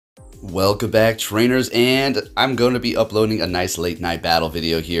Welcome back, trainers, and I'm going to be uploading a nice late night battle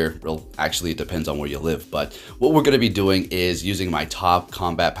video here. Well, actually it depends on where you live, but what we're going to be doing is using my top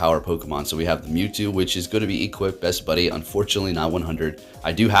combat power Pokemon. So we have the Mewtwo, which is going to be equipped best buddy, unfortunately not 100.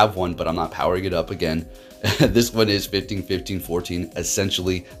 I do have one, but I'm not powering it up again. This one is 15, 15, 14,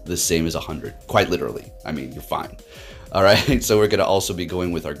 essentially the same as 100, quite literally. I mean, you're fine. All right, so we're going to also be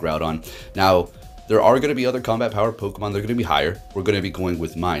going with our Groudon. Now, there are going to be other combat powered Pokemon. They're going to be higher. We're going to be going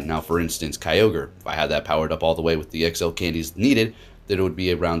with mine. Now, for instance, Kyogre. If I had that powered up all the way with the XL candies needed, then it would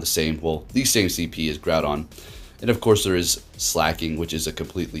be around the same, well, the same CP as Groudon. And of course, there is Slacking, which is a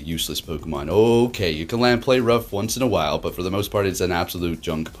completely useless Pokemon. Okay, you can land play rough once in a while, but for the most part, it's an absolute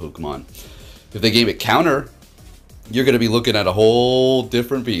junk Pokemon. If they gave it Counter, you're going to be looking at a whole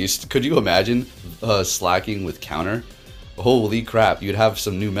different beast. Could you imagine Slacking with Counter? Holy crap, you'd have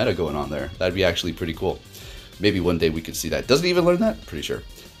some new meta going on there. That'd be actually pretty cool. Maybe one day we could see that. Doesn't it even learn that? Pretty sure.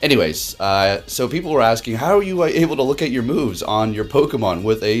 Anyways, so people were asking, how are you able to look at your moves on your Pokemon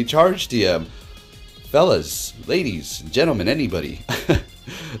with a charge TM? Fellas, ladies, gentlemen, anybody.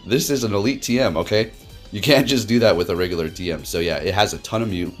 This is an elite TM, okay? You can't just do that with a regular TM. So yeah, it has a ton of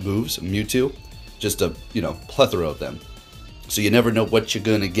moves, Mewtwo, just a, plethora of them. So you never know what you're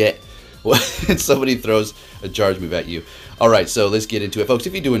gonna get when somebody throws a charge move at you. All right, so let's get into it, folks.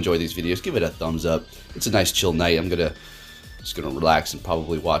 If you do enjoy these videos, give it a thumbs up. It's a nice chill night. I'm just gonna relax and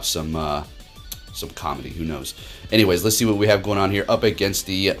probably watch some comedy. Who knows? Anyways, let's see what we have going on here up against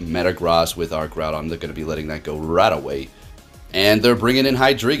the Metagross with our Groudon. They're gonna be letting that go right away, and they're bringing in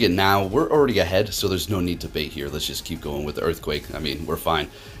Hydreigon. Now we're already ahead, so there's no need to bait here. Let's just keep going with the Earthquake. I mean, we're fine.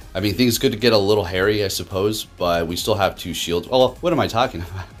 I mean, things could get a little hairy, I suppose, but we still have two shields. Well, what am I talking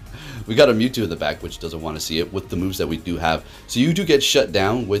about? We got a Mewtwo in the back, which doesn't want to see it with the moves that we do have. So you do get shut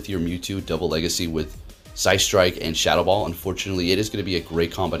down with your Mewtwo double legacy with Psy Strike and Shadow Ball. Unfortunately, it is going to be a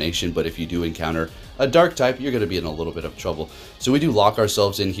great combination, but if you do encounter a dark type, you're going to be in a little bit of trouble. So we do lock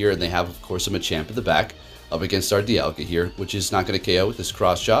ourselves in here, and they have, of course, a Machamp in the back up against our Dialga here, which is not going to KO with this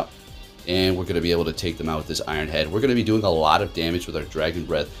cross chop. And we're going to be able to take them out with this Iron Head. We're going to be doing a lot of damage with our Dragon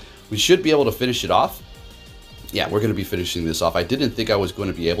Breath. We should be able to finish it off. Yeah, we're going to be finishing this off. I didn't think I was going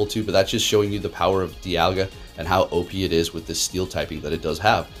to be able to, but that's just showing you the power of Dialga and how OP it is with this steel typing that it does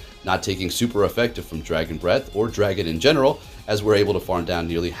have. Not taking super effective from Dragon Breath or Dragon in general, as we're able to farm down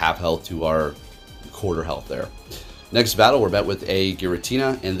nearly half health to our quarter health there. Next battle, we're met with a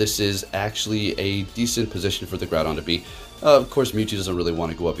Giratina, and this is actually a decent position for the Groudon to be. Of course, Mewtwo doesn't really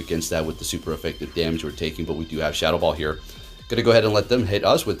want to go up against that with the super effective damage we're taking, but we do have Shadow Ball here. Gonna go ahead and let them hit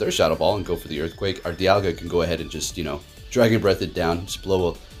us with their Shadow Ball and go for the Earthquake. Our Dialga can go ahead and just, Dragon Breath it down, just blow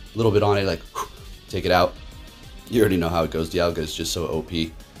a little bit on it, like, whew, take it out. You already know how it goes. Dialga is just so OP.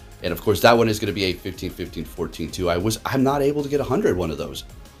 And of course, that one is gonna be a 15, 15, 14 too. I'm not able to get 100 one of those.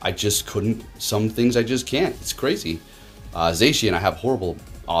 I just couldn't. Some things I just can't. It's crazy. Zacian, I have horrible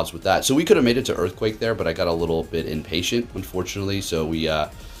odds with that. So we could have made it to Earthquake there, but I got a little bit impatient, unfortunately. So we're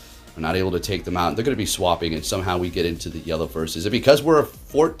not able to take them out. They're going to be swapping, and somehow we get into the yellow first. Is it because we're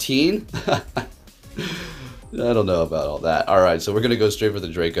 14? I don't know about all that. All right, so we're going to go straight for the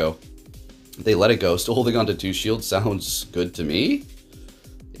Draco. They let it go. Still holding on to two shields. Sounds good to me.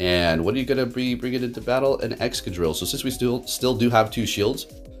 And what are you going to be bringing into battle? An Excadrill. So since we still do have two shields,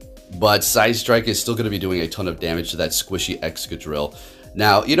 but Psy Strike is still going to be doing a ton of damage to that squishy Excadrill.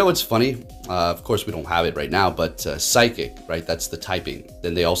 Now, you know what's funny? Of course, we don't have it right now, but Psychic, right? That's the typing.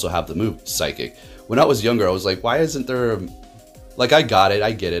 Then they also have the move Psychic. When I was younger, I was like, why isn't there... Like, I got it,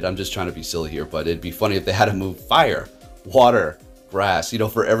 I get it. I'm just trying to be silly here, but it'd be funny if they had a move Fire, Water, Grass.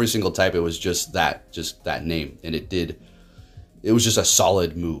 For every single type, it was just that name. And it was just a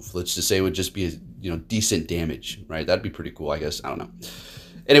solid move. Let's just say it would just be, decent damage, right? That'd be pretty cool, I guess. I don't know.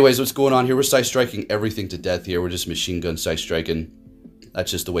 Anyways, what's going on here? We're Psy Striking everything to death here. We're just machine gun Psy Striking. That's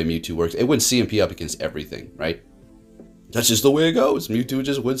just the way Mewtwo works. It wins CMP up against everything, right? That's just the way it goes. Mewtwo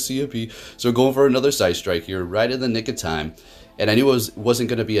just wins CMP. So we're going for another Psy Strike here, right in the nick of time. And I knew it wasn't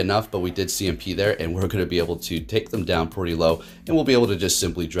going to be enough, but we did CMP there, and we're going to be able to take them down pretty low, and we'll be able to just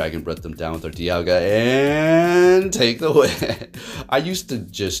simply Dragon Breath them down with our Dialga and take the win. I used to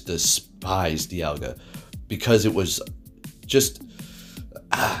just despise Dialga because it was just,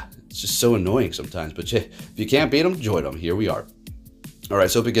 it's just so annoying sometimes. But if you can't beat them, join them. Here we are. All right,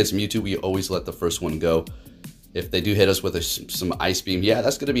 so up against Mewtwo, we always let the first one go. If they do hit us with some Ice Beam, yeah,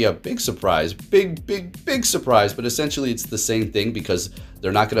 that's going to be a big surprise. Big surprise. But essentially, it's the same thing because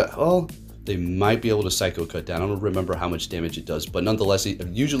they're not going to... Oh, they might be able to Psycho Cut down. I don't remember how much damage it does. But nonetheless,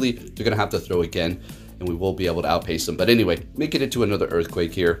 usually they're going to have to throw again, and we will be able to outpace them. But anyway, make it into another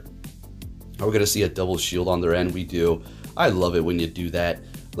Earthquake here. Are we going to see a double shield on their end? We do. I love it when you do that.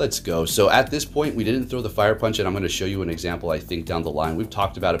 Let's go. So at this point, we didn't throw the Fire Punch, and I'm going to show you an example, I think, down the line. We've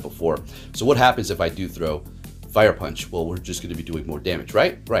talked about it before. So what happens if I do throw Fire Punch? Well, we're just going to be doing more damage,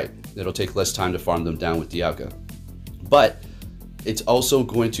 right? Right. It'll take less time to farm them down with Dialga. But it's also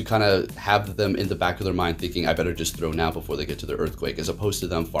going to kind of have them in the back of their mind thinking, I better just throw now before they get to the Earthquake, as opposed to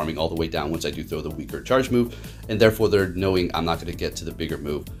them farming all the way down once I do throw the weaker charge move. And therefore, they're knowing I'm not going to get to the bigger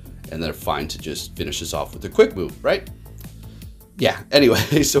move, and they're fine to just finish this off with a quick move, right? Yeah,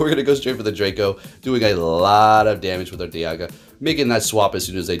 anyway, so we're going to go straight for the Draco, doing a lot of damage with our Dialga, making that swap as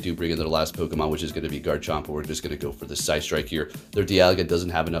soon as they do bring in their last Pokemon, which is going to be Garchomp. We're just going to go for the Side Strike here. Their Dialga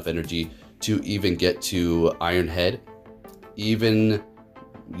doesn't have enough energy to even get to Iron Head. Even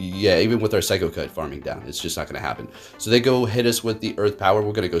with our Psycho Cut farming down, it's just not going to happen. So they go hit us with the Earth Power.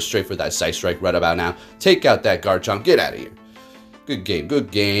 We're going to go straight for that Side Strike right about now. Take out that Garchomp. Get out of here. Good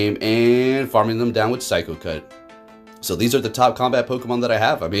game. And farming them down with Psycho Cut. So these are the top combat Pokemon that I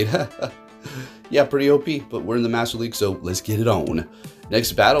have. I mean, yeah, pretty OP, but we're in the Master League, so let's get it on.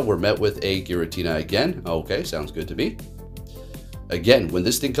 Next battle, we're met with a Giratina again. Okay, sounds good to me. Again, when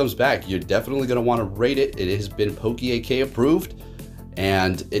this thing comes back, you're definitely going to want to rate it. It has been PokeAK approved,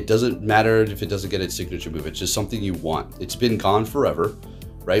 and it doesn't matter if it doesn't get its signature move. It's just something you want. It's been gone forever,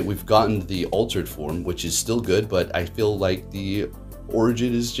 right? We've gotten the altered form, which is still good, but I feel like the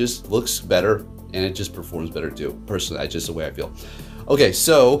origin is just looks better, and it just performs better too. Personally, that's just the way I feel. Okay,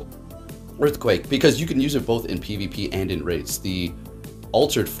 so Earthquake, because you can use it both in PvP and in raids. The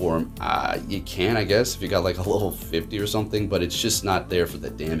altered form, you can, I guess, if you got like a level 50 or something, but it's just not there for the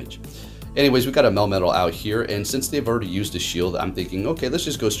damage. Anyways, we got a Melmetal out here, and since they've already used a shield, I'm thinking, okay, let's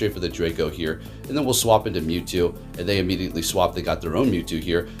just go straight for the Draco here, and then we'll swap into Mewtwo, and they immediately swap. They got their own Mewtwo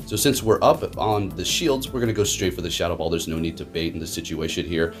here. So since we're up on the shields, we're going to go straight for the Shadow Ball. There's no need to bait in this situation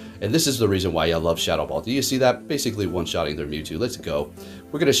here, and this is the reason why I love Shadow Ball. Do you see that? Basically one-shotting their Mewtwo. Let's go.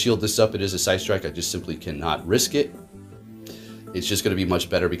 We're going to shield this up. It is a Side Strike. I just simply cannot risk it. It's just going to be much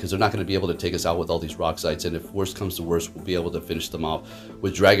better because they're not going to be able to take us out with all these rock sites, and if worst comes to worst, we'll be able to finish them off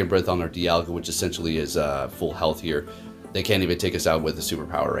with Dragon Breath on our Dialga, which essentially is full health here. They can't even take us out with the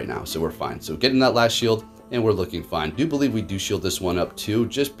superpower right now, so we're fine. So getting that last shield, and we're looking fine. Do believe we do shield this one up too,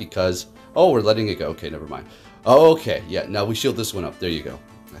 just because... Oh, we're letting it go. Okay, never mind. Okay, yeah, now we shield this one up. There you go.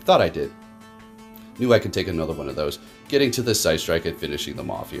 I thought I did. Knew I could take another one of those. Getting to the Side Strike and finishing them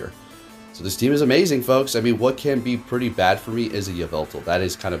off here. So this team is amazing, folks. I mean, what can be pretty bad for me is a Yveltal. That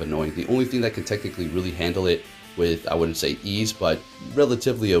is kind of annoying. The only thing that can technically really handle it with, I wouldn't say ease, but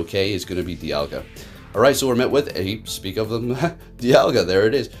relatively okay, is going to be Dialga. All right, so we're met with a, speak of them, Dialga. There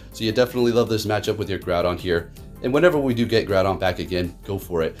it is. So you definitely love this matchup with your Groudon here. And whenever we do get Groudon back again, go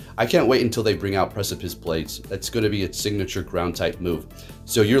for it. I can't wait until they bring out Precipice Blades. That's going to be its signature ground type move.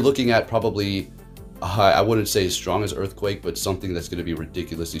 So you're looking at probably... I wouldn't say as strong as Earthquake, but something that's going to be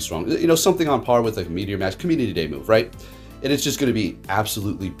ridiculously strong. You know, something on par with like a Meteor Mash Community Day move, right? And it's just going to be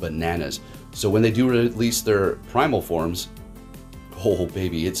absolutely bananas. So when they do release their primal forms, oh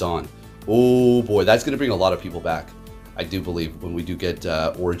baby, it's on. Oh boy, that's going to bring a lot of people back. I do believe when we do get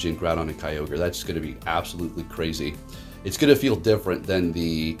Origin, Groudon, and Kyogre, that's going to be absolutely crazy. It's going to feel different than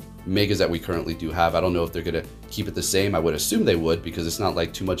the Megas that we currently do have. I don't know if they're going to keep it the same. I would assume they would, because it's not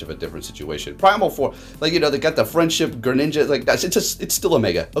like too much of a different situation. Primal form, like, you know, they got the Friendship Greninja, like that's it's still a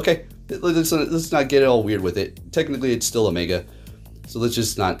Mega. Okay, let's not get all weird with it. Technically, it's still a Mega, so let's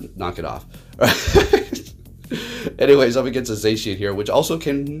just not knock it off. Anyways, up against a Zacian here, which also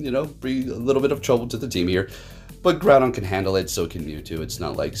can, you know, bring a little bit of trouble to the team here, but Groudon can handle it, so can Mewtwo. It's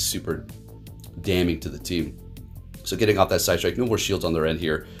not like super damning to the team. So getting off that Side Strike, no more shields on their end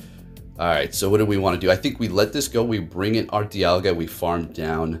here. Alright, so what do we want to do? I think we let this go. We bring in our Dialga. We farm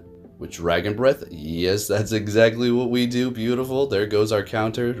down with Dragon Breath. Yes, that's exactly what we do. Beautiful. There goes our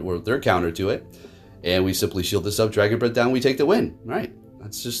counter, or their counter to it. And we simply shield this up, Dragon Breath down, we take the win. Alright,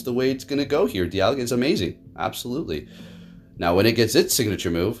 that's just the way it's going to go here. Dialga is amazing. Absolutely. Now, when it gets its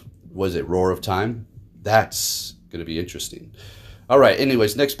signature move, was it Roar of Time? That's going to be interesting. Alright,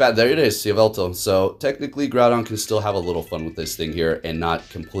 anyways, next bat, there it is, Yveltal. So, technically, Groudon can still have a little fun with this thing here and not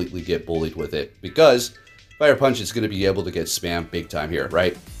completely get bullied with it, because Fire Punch is going to be able to get spammed big time here,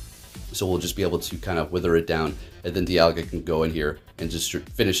 right? So we'll just be able to kind of wither it down, and then Dialga can go in here and just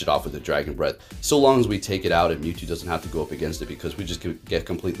finish it off with a Dragon Breath. So long as we take it out and Mewtwo doesn't have to go up against it, because we just get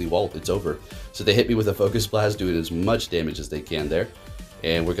completely walled, it's over. So they hit me with a Focus Blast, doing as much damage as they can there.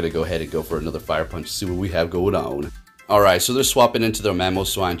 And we're going to go ahead and go for another Fire Punch, see what we have going on. Alright, so they're swapping into their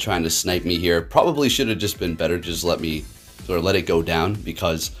Mamoswine, trying to snipe me here. Probably should have just been better, just let it go down,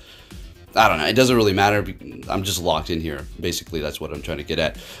 because I don't know. It doesn't really matter. I'm just locked in here. Basically, that's what I'm trying to get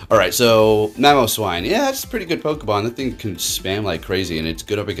at. All right, so Mamoswine. Yeah, it's a pretty good Pokemon. That thing can spam like crazy, and it's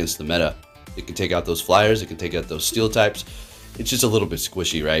good up against the meta. It can take out those flyers. It can take out those steel types. It's just a little bit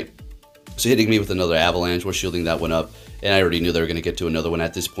squishy, right? So hitting me with another Avalanche, we're shielding that one up. And I already knew they were going to get to another one.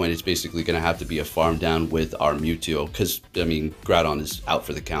 At this point, it's basically going to have to be a farm down with our Mewtwo. Because, I mean, Groudon is out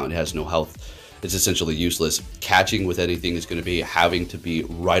for the count. It has no health. It's essentially useless. Catching with anything is going to be having to be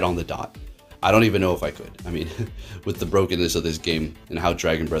right on the dot. I don't even know if I could. I mean, with the brokenness of this game and how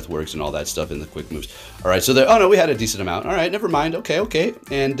Dragon Breath works and all that stuff and the quick moves. All right, so there. Oh, no, we had a decent amount. All right, never mind. Okay.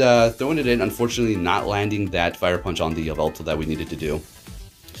 And throwing it in, unfortunately not landing that Fire Punch on the Yveltal that we needed to do.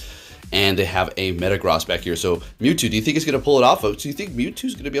 And they have a Metagross back here. So Mewtwo, do you think it's going to pull it off, folks? Do you think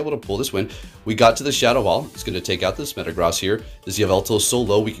Mewtwo's going to be able to pull this win? We got to the Shadow Ball. It's going to take out this Metagross here. This Yveltal is so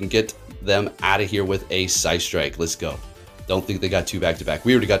low, we can get them out of here with a Psy Strike. Let's go. Don't think they got two back-to-back.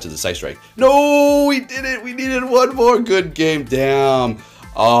 We already got to the Psy Strike. No, we did it. We needed one more. Good game. Damn.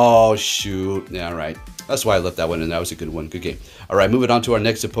 Oh, shoot. Yeah, all right. That's why I left that one, and that was a good one. Good game. All right, moving on to our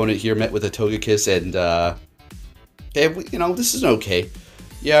next opponent here. Met with a Togekiss, and, you know, this is okay.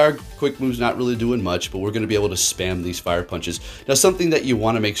 Yeah, our quick move's not really doing much, but we're going to be able to spam these fire punches. Now, something that you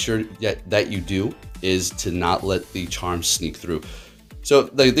want to make sure that you do is to not let the charms sneak through. So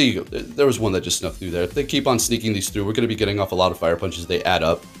there you go. There was one that just snuck through there. If they keep on sneaking these through, we're going to be getting off a lot of fire punches. They add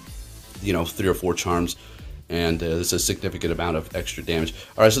up, you know, 3 or 4 charms, and there's a significant amount of extra damage.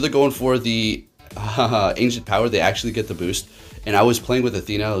 All right, so they're going for the Ancient Power. They actually get the boost, and I was playing with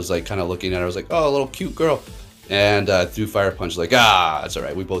Athena. I was like kind of looking at her. I was like, oh, a little cute girl. And threw Fire Punch like, that's all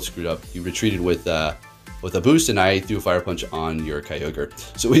right. We both screwed up. You retreated with a boost, and I threw Fire Punch on your Kyogre.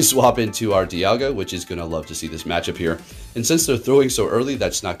 So we swap into our Dialga, which is going to love to see this matchup here. And since they're throwing so early,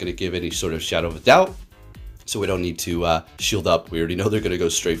 that's not going to give any sort of shadow of a doubt. So we don't need to shield up. We already know they're going to go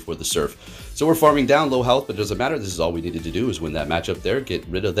straight for the Surf. So we're farming down, low health, but it doesn't matter. This is all we needed to do is win that matchup there, get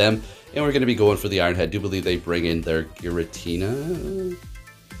rid of them. And we're going to be going for the Iron Head. I do believe they bring in their Giratina.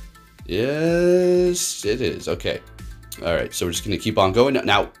 Yes, it is. Okay. All right, so we're just going to keep on going.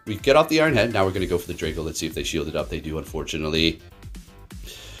 Now, we get off the Iron Head. Now we're going to go for the Draco. Let's see if they shield it up. They do, unfortunately.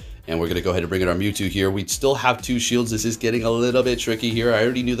 And we're going to go ahead and bring in our Mewtwo here. We still have 2 shields. This is getting a little bit tricky here. I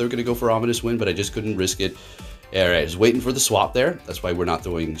already knew they were going to go for Ominous Wind, but I just couldn't risk it. All right, just waiting for the swap there. That's why we're not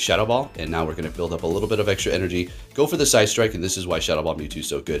throwing Shadow Ball. And now we're going to build up a little bit of extra energy. Go for the Psy Strike, and this is why Shadow Ball Mewtwo is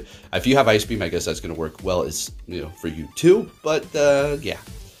so good. If you have Ice Beam, I guess that's going to work well, for you too. But, yeah.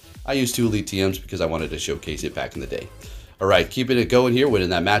 I used 2 Elite TMs because I wanted to showcase it back in the day. All right, keeping it going here, winning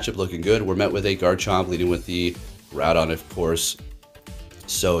that matchup, looking good. We're met with a Garchomp, leading with the Groudon, of course.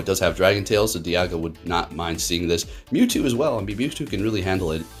 So it does have Dragon Tail, so Dialga would not mind seeing this. Mewtwo as well. I mean, Mewtwo can really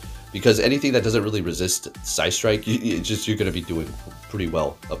handle it because anything that doesn't really resist Psy Strike, you're going to be doing pretty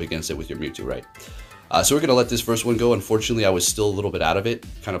well up against it with your Mewtwo, right? So we're going to let this first one go. Unfortunately, I was still a little bit out of it,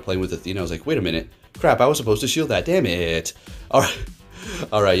 kind of playing with Athena. I was like, wait a minute. Crap, I was supposed to shield that. Damn it. All right.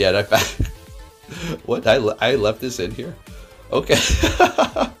 All right, yeah, what? I left this in here? Okay.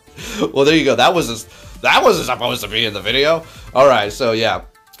 Well, there you go. That wasn't supposed to be in the video. All right, so yeah,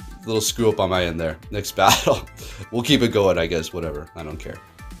 little screw up on my end there. Next battle, we'll keep it going, I guess. Whatever, I don't care.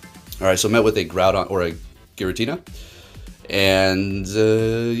 All right, so met with a Groudon or a Giratina, and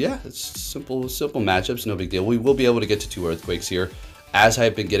yeah, it's simple matchups, no big deal. We will be able to get to 2 Earthquakes here. As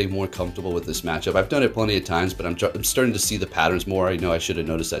I've been getting more comfortable with this matchup, I've done it plenty of times, but I'm starting to see the patterns more. I know I should have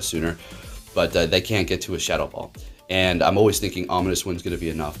noticed that sooner, but they can't get to a Shadow Ball. And I'm always thinking Ominous Wind's going to be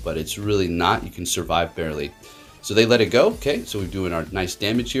enough, but it's really not. You can survive barely. So they let it go. Okay, so we're doing our nice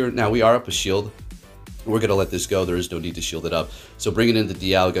damage here. Now we are up a shield. We're going to let this go. There is no need to shield it up. So bringing in the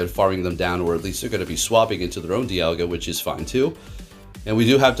Dialga, farming them down, or at least they're going to be swapping into their own Dialga, which is fine too. And we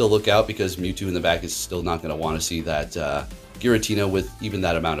do have to look out because Mewtwo in the back is still not going to want to see that Giratina with even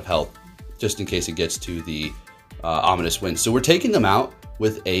that amount of health, just in case it gets to the Ominous Wind. So we're taking them out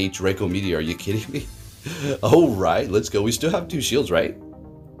with a Draco Meteor. Are you kidding me? All right, let's go. We still have 2 shields, right?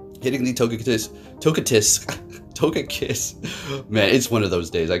 Hitting the Togekiss. Man, it's one of those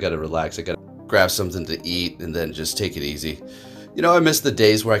days. I gotta relax. I gotta grab something to eat and then just take it easy. You know, I miss the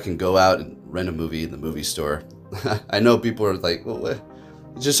days where I can go out and rent a movie in the movie store. I know people are like, well, what?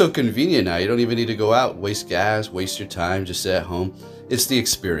 It's just so convenient now. You don't even need to go out, waste gas, waste your time, just sit at home. It's the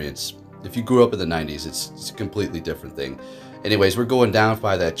experience. If you grew up in the 90s, it's a completely different thing. Anyways, we're going down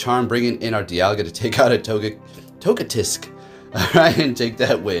by that charm, bringing in our Dialga to take out a Togekiss. All right, and take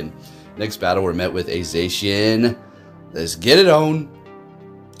that win. Next battle, we're met with a Zacian. Let's get it on.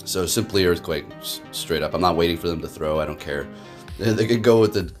 So simply Earthquake, straight up. I'm not waiting for them to throw. I don't care. They could go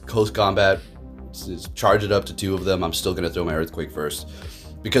with the close combat, charge it up to 2 of them. I'm still going to throw my Earthquake first.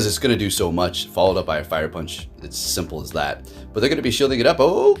 because it's going to do so much, followed up by a fire punch. It's simple as that. But they're going to be shielding it up.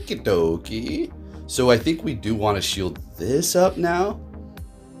 Okie dokie. So I think we do want to shield this up now.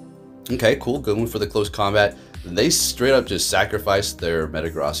 Okay, cool. Going for the close combat. They straight up just sacrificed their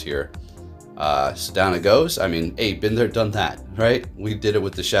Metagross here. So down it goes. I mean, hey, been there, done that, right? We did it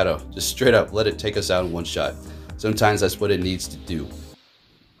with the Shadow. Just straight up let it take us out in one shot. Sometimes that's what it needs to do.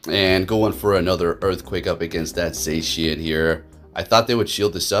 And going for another Earthquake up against that Zacian here. I thought they would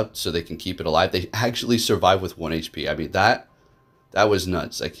shield this up so they can keep it alive. They actually survived with 1 HP. I mean, that was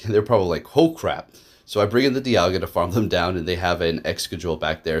nuts. Like, they're probably like, oh crap. So I bring in the Dialga to farm them down, and they have an Excadrill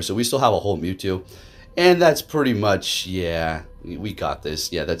back there. So we still have a whole Mewtwo. And that's pretty much, yeah, we got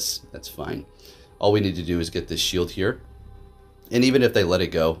this. Yeah, that's fine. All we need to do is get this shield here. And even if they let it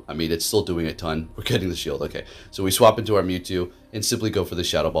go, I mean, it's still doing a ton. We're getting the shield. Okay, so we swap into our Mewtwo and simply go for the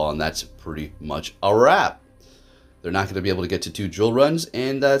Shadow Ball, and that's pretty much a wrap. They're not going to be able to get to 2 drill runs,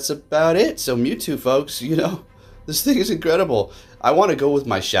 and that's about it. So Mewtwo, folks, you know, this thing is incredible. I want to go with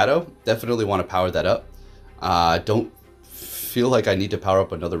my Shadow. Definitely want to power that up. Don't feel like I need to power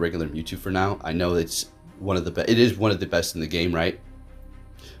up another regular Mewtwo for now. I know it's one of the best. It is one of the best in the game, right?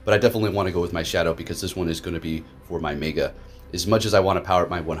 But I definitely want to go with my Shadow because this one is going to be for my Mega. As much as I want to power up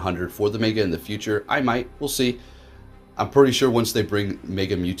my 100 for the Mega in the future, I might. We'll see. I'm pretty sure once they bring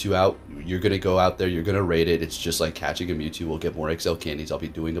Mega Mewtwo out, you're going to go out there, you're going to raid it. It's just like catching a Mewtwo. We'll get more XL candies. I'll be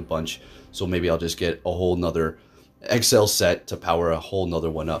doing a bunch. So maybe I'll just get a whole nother XL set to power a whole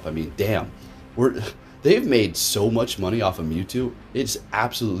nother one up. I mean, damn. They've made so much money off of Mewtwo. It's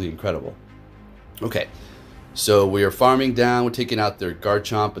absolutely incredible. Okay. So we are farming down. We're taking out their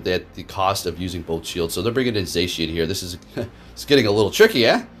Garchomp, but at the cost of using both shields. So they're bringing in Zacian here. This is it's getting a little tricky,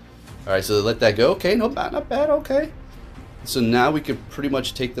 eh? All right, so they let that go. Okay, not bad. Okay. So now we can pretty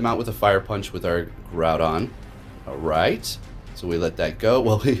much take them out with a Fire Punch with our Groudon. All right. So we let that go.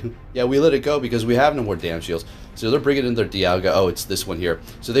 Well, yeah, we let it go because we have no more damn shields. So they're bringing in their Dialga. Oh, it's this one here.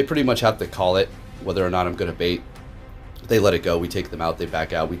 So they pretty much have to call it whether or not I'm going to bait. They let it go. We take them out. They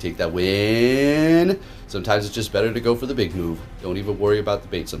back out. We take that win. Sometimes it's just better to go for the big move. Don't even worry about the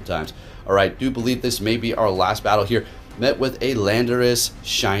bait sometimes. All right. Do believe this may be our last battle here. Met with a Landorus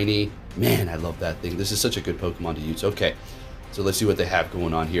Shiny. Man, I love that thing. This is such a good Pokemon to use. Okay. So let's see what they have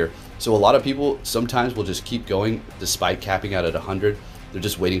going on here. So a lot of people sometimes will just keep going despite capping out at 100. They're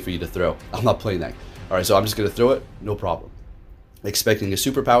just waiting for you to throw. I'm not playing that. All right. So I'm just going to throw it. No problem. Expecting a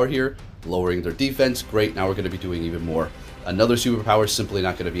superpower here, lowering their defense. Great, now we're going to be doing even more. Another superpower is simply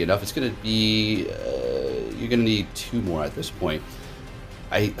not going to be enough. It's going to be, you're going to need 2 more at this point.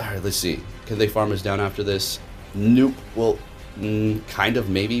 All right, let's see. Can they farm us down after this? Nope. Well, kind of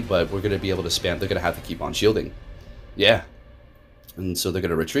maybe, but we're going to be able to spam. They're going to have to keep on shielding. Yeah. And so they're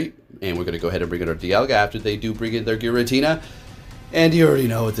going to retreat, and we're going to go ahead and bring in our Dialga after they do bring in their Giratina. And you already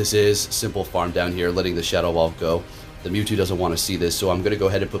know what this is. Simple farm down here, letting the Shadow Ball go. The Mewtwo doesn't want to see this, so I'm going to go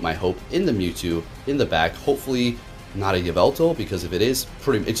ahead and put my hope in the Mewtwo in the back. Hopefully not a Yveltal, because if it is,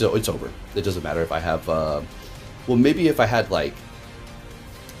 it's over. It doesn't matter if I have, well, maybe if I had like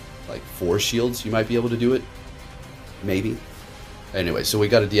 4 shields, you might be able to do it. Maybe. Anyway, so we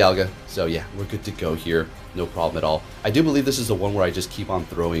got a Dialga, so yeah, we're good to go here. No problem at all. I do believe this is the one where I just keep on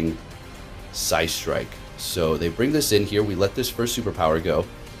throwing Psystrike. So they bring this in here. We let this first superpower go.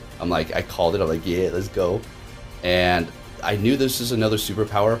 I called it. I'm like, yeah, let's go. And I knew this is another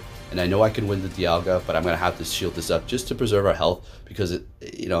superpower, and I know I can win the Dialga, but I'm going to have to shield this up just to preserve our health, because,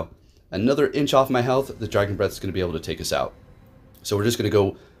 you know, another inch off my health, the Dragon Breath is going to be able to take us out. So we're just going to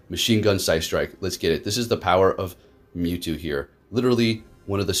go Machine Gun Psystrike. Let's get it. This is the power of Mewtwo here. Literally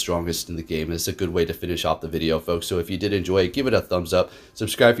one of the strongest in the game. And it's a good way to finish off the video, folks. So if you did enjoy it, give it a thumbs up.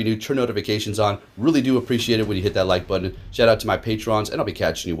 Subscribe if you're new. Turn notifications on. Really do appreciate it when you hit that like button. Shout out to my patrons, and I'll be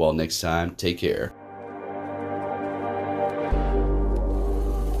catching you all next time. Take care.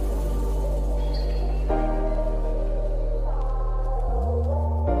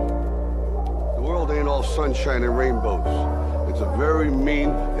 Sunshine and rainbows. It's a very mean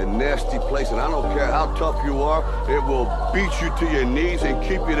and nasty place, and I don't care how tough you are, it will beat you to your knees and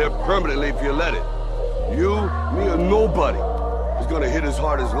keep you there permanently if you let it. You, me, or nobody is gonna hit as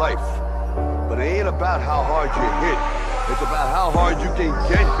hard as life. But it ain't about how hard you hit. It's about how hard you can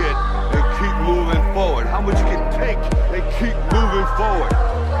get hit and keep moving forward. How much you can take and keep moving forward.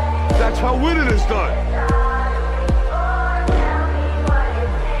 That's how winning is done.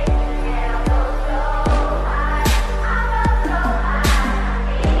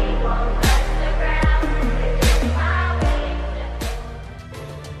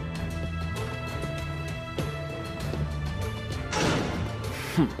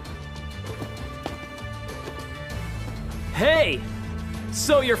 Hey!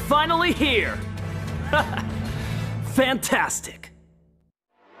 So you're finally here! Fantastic!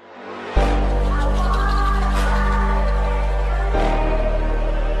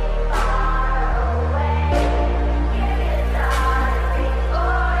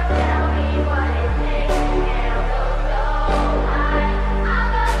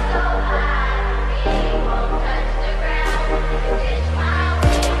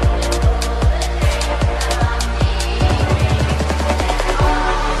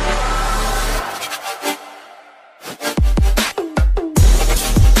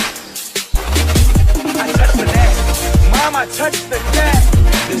 Touch the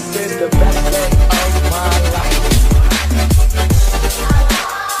cat. This is the best.